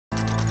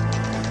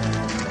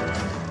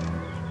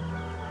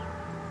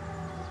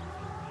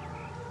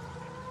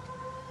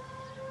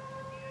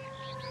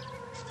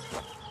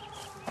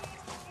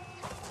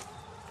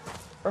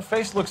Her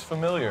face looks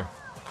familiar.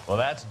 Well,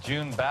 that's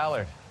June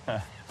Ballard,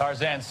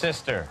 Tarzan's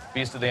sister,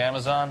 beast of the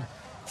Amazon.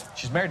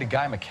 She's married to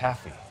Guy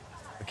McAfee.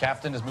 The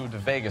captain has moved to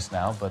Vegas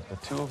now, but the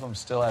two of them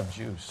still have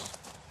juice.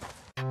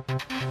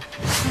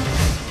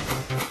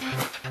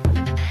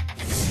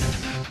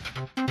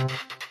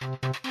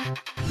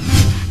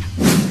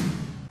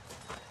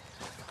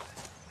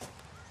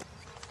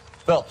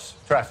 Phelps,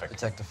 traffic.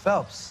 Detective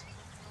Phelps.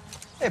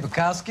 Hey,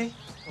 Bukowski.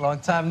 Long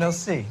time no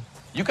see.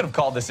 You could have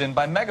called this in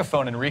by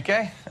megaphone,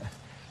 Enrique.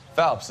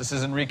 Phelps, this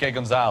is Enrique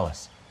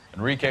Gonzalez.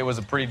 Enrique was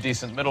a pretty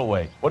decent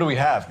middleweight. What do we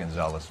have,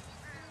 Gonzalez?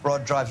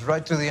 Broad drives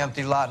right through the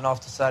empty lot and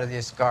off the side of the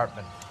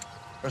escarpment.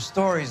 Her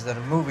story is that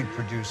a movie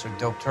producer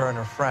doped her and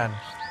her friend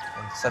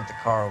and sent the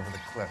car over the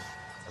cliff.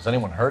 Was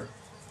anyone hurt?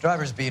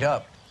 Driver's beat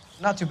up.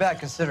 Not too bad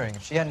considering.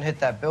 If she hadn't hit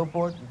that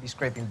billboard, we'd be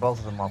scraping both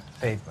of them off the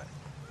pavement.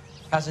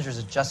 Passenger's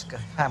a Jessica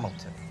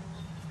Hamilton.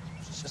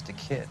 She's just a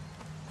kid.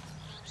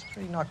 She's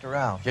pretty knocked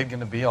around. Kid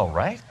gonna be all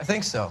right? I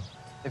think so.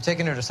 They've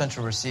taken her to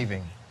central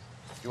receiving.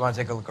 If you want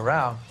to take a look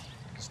around,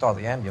 you can stall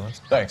the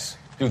ambulance. Thanks.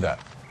 Do that.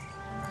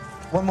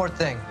 One more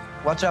thing.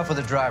 Watch out for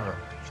the driver.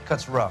 She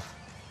cuts rough.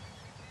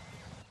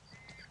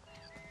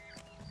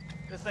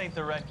 This ain't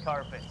the red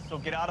carpet, so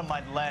get out of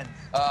my lens.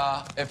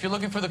 If you're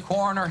looking for the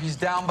coroner, he's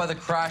down by the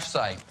crash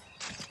site.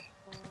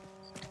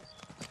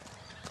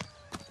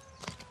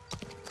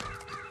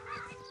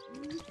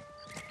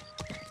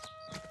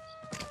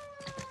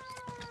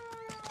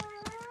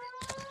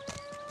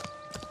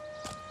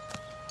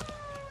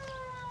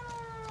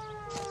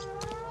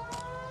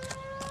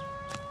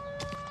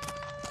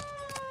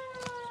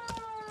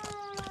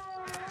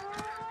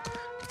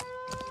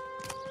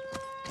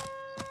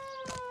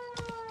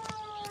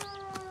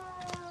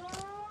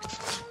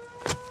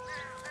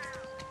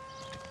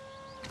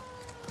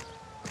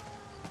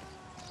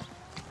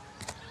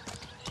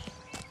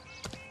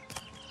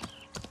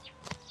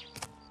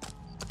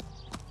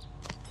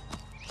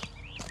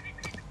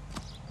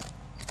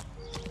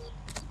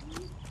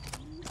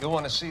 You'll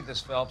want to see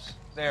this, Phelps.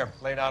 There,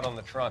 laid out on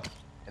the trunk.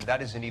 And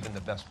that isn't even the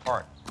best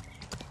part.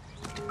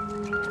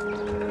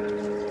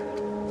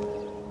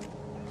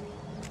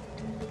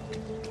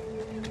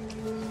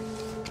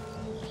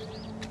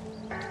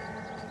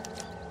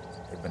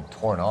 They've been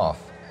torn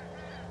off.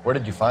 Where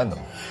did you find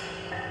them?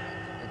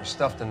 They were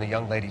stuffed in the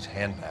young lady's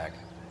handbag.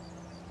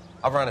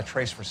 I'll run a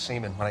trace for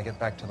semen when I get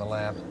back to the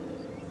lab.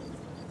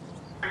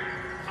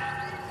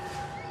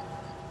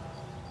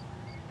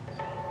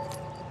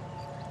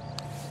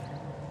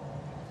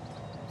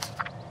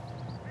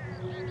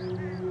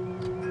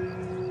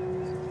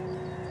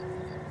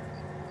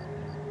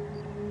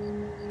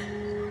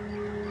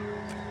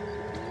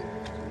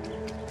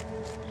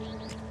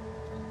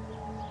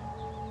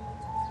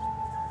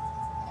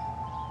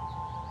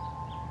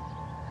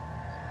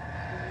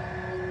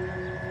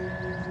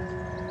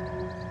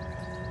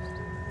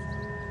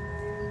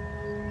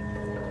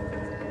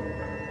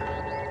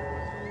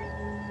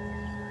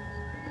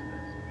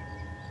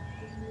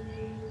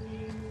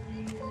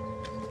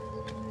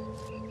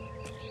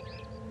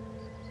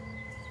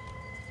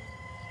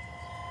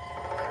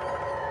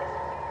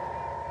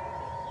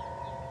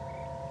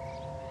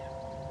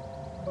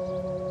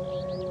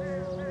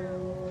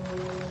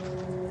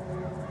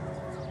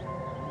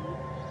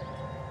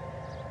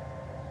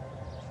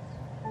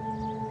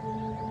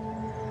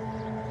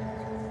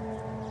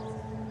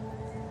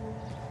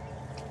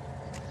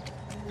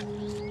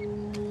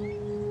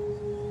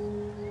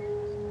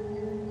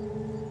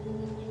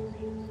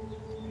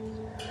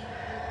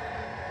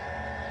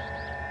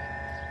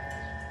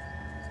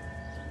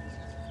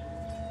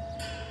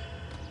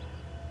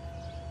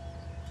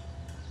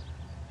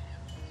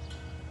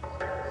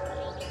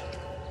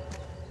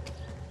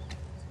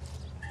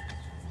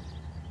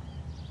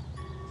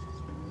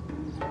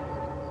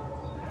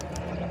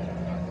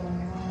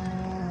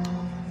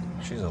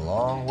 She's a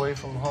long way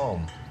from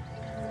home.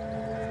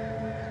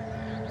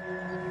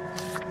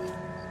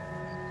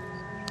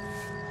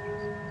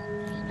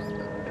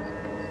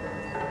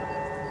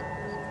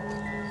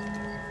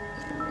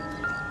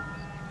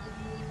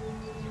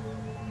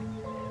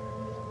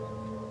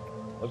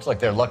 Looks like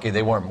they're lucky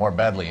they weren't more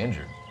badly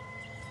injured.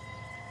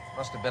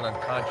 Must have been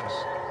unconscious.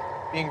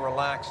 Being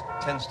relaxed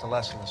tends to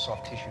lessen the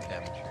soft tissue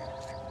damage.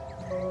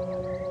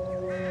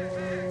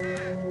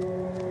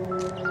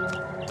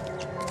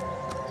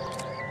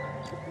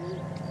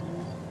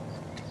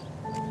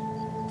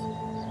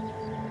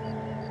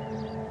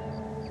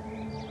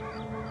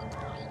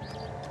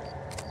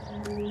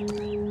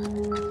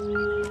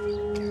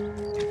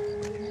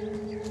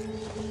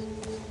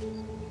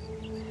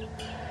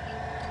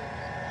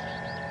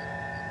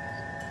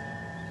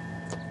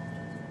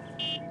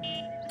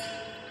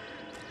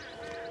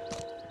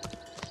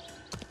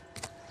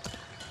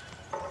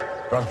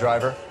 Drunk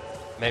driver?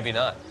 Maybe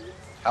not.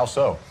 How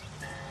so?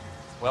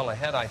 Well, a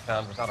head I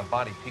found without a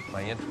body piqued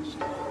my interest.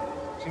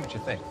 See what you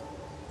think.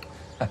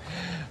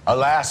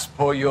 Alas,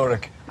 poor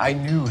Yorick. I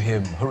knew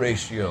him,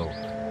 Horatio.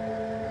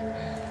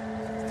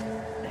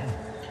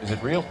 Is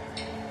it real?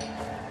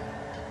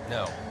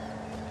 No.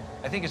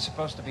 I think it's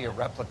supposed to be a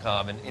replica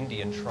of an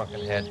Indian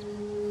shrunken head.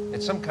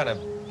 It's some kind of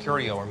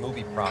curio or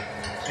movie prop.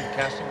 See the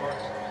casting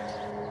marks?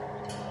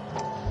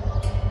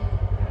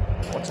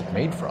 What's it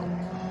made from?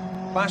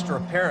 Plaster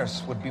of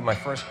Paris would be my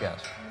first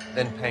guess,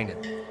 then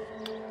painted.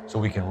 So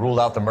we can rule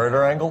out the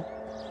murder angle?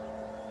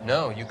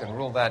 No, you can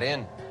rule that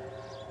in.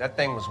 That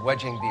thing was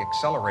wedging the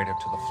accelerator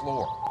to the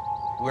floor.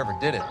 Whoever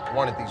did it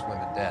wanted these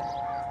women dead.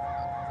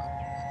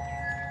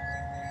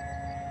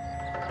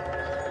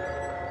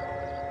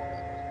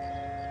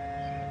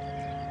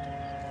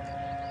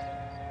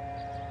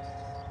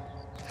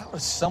 How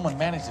does someone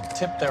manage to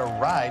tip their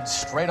ride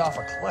straight off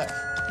a cliff?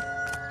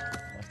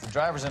 If the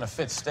driver's in a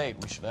fit state,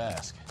 we should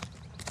ask.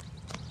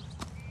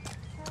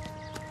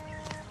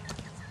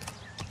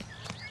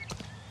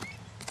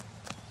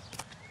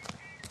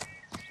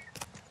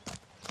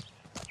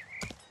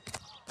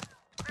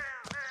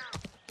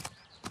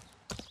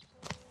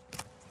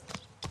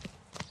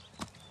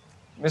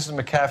 Mrs.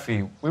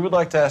 McAfee, we would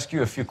like to ask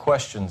you a few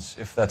questions,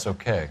 if that's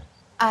okay.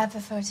 I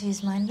prefer to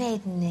use my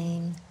maiden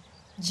name,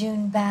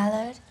 June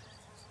Ballard.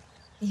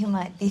 You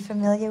might be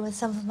familiar with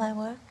some of my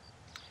work.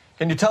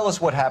 Can you tell us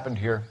what happened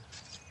here?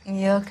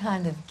 You're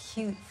kind of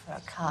cute for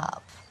a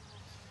cop.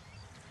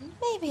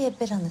 Maybe a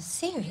bit on the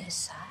serious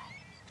side.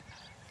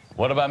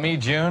 What about me,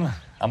 June?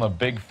 I'm a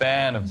big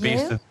fan of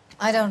Beast You? of...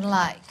 I don't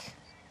like.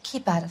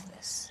 Keep out of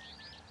this.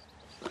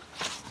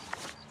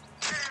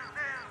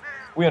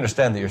 We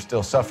understand that you're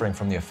still suffering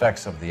from the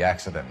effects of the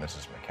accident,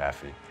 Mrs.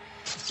 McAfee.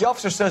 The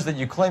officer says that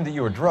you claimed that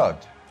you were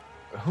drugged.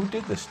 Who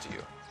did this to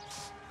you?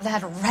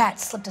 That rat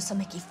slipped us a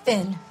Mickey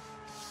Finn.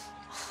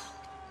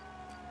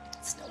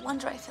 It's no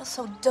wonder I feel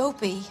so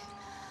dopey.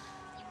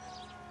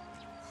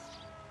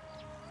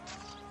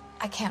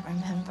 I can't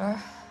remember.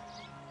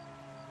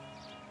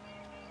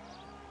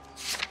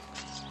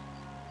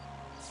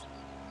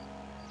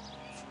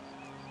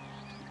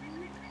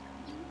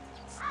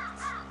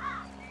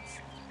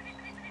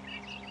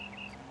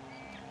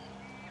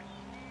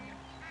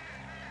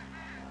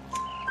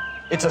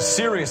 It's a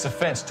serious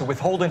offense to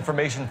withhold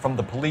information from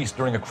the police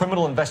during a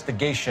criminal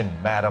investigation,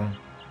 madam.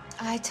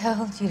 I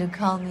told you to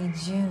call me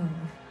June.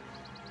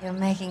 You're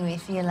making me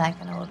feel like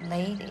an old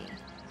lady.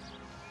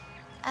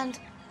 And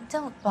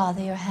don't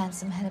bother your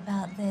handsome head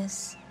about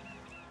this.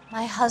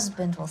 My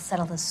husband will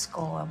settle the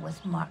score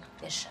with Mark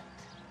Bishop.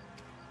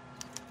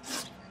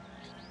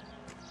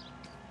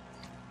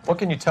 What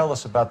can you tell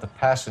us about the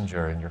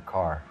passenger in your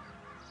car?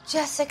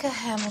 Jessica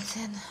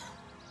Hamilton.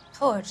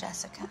 Poor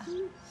Jessica.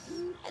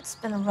 It's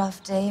been a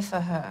rough day for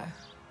her.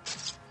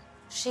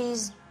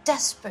 She's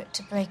desperate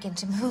to break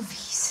into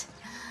movies.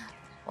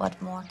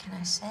 What more can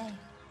I say?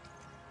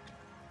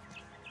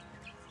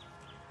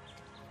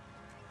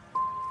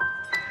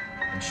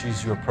 And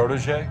she's your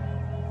protege?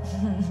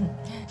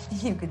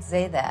 You could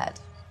say that.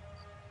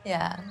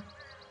 Yeah,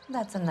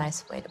 that's a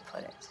nice way to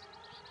put it.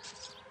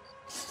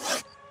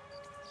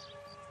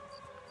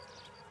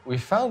 We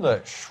found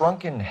a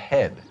shrunken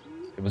head.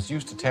 It was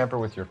used to tamper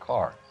with your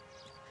car.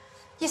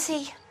 You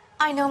see,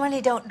 I normally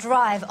don't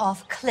drive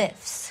off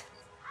cliffs.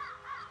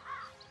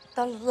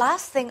 The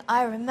last thing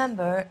I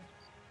remember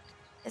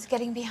is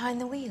getting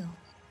behind the wheel.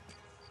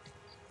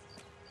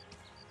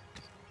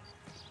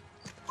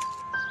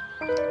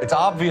 It's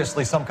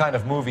obviously some kind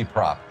of movie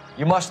prop.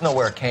 You must know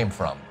where it came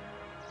from.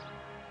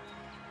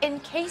 In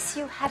case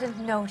you hadn't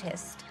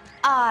noticed,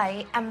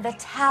 I am the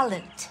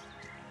talent.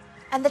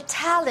 And the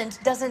talent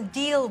doesn't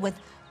deal with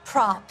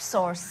props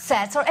or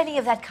sets or any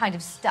of that kind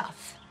of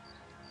stuff.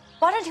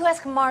 Why don't you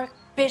ask Mark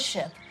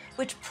Bishop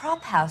which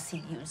prop house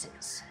he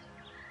uses?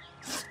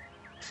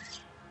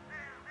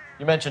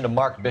 You mentioned a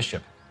Mark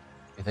Bishop.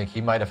 You think he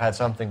might have had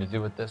something to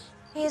do with this?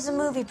 He's a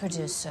movie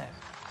producer.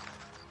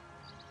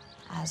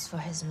 As for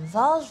his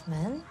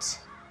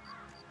involvement,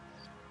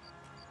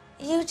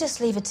 you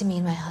just leave it to me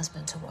and my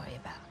husband to worry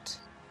about.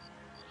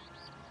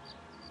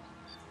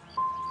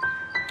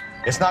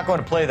 It's not going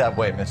to play that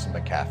way, Mrs.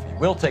 McAfee.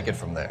 We'll take it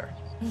from there.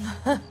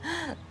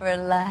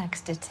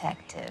 Relax,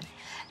 detective.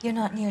 You're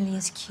not nearly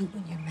as cute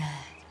when you're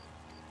mad.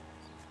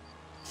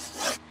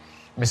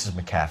 Mrs.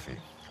 McAfee,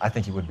 I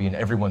think it would be in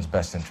everyone's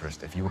best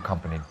interest if you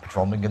accompanied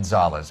Patrolman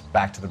Gonzalez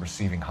back to the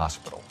receiving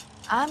hospital.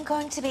 I'm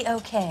going to be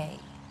okay.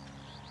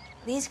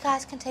 These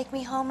guys can take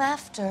me home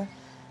after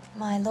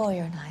my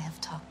lawyer and I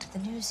have talked to the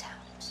news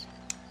hounds.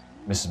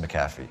 Mrs.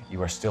 McAfee,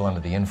 you are still under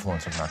the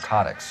influence of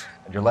narcotics,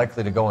 and you're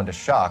likely to go into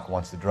shock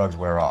once the drugs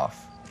wear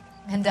off.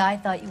 And I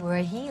thought you were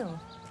a heel.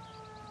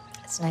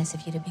 It's nice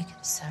of you to be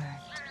concerned.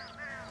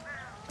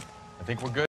 I think we're good.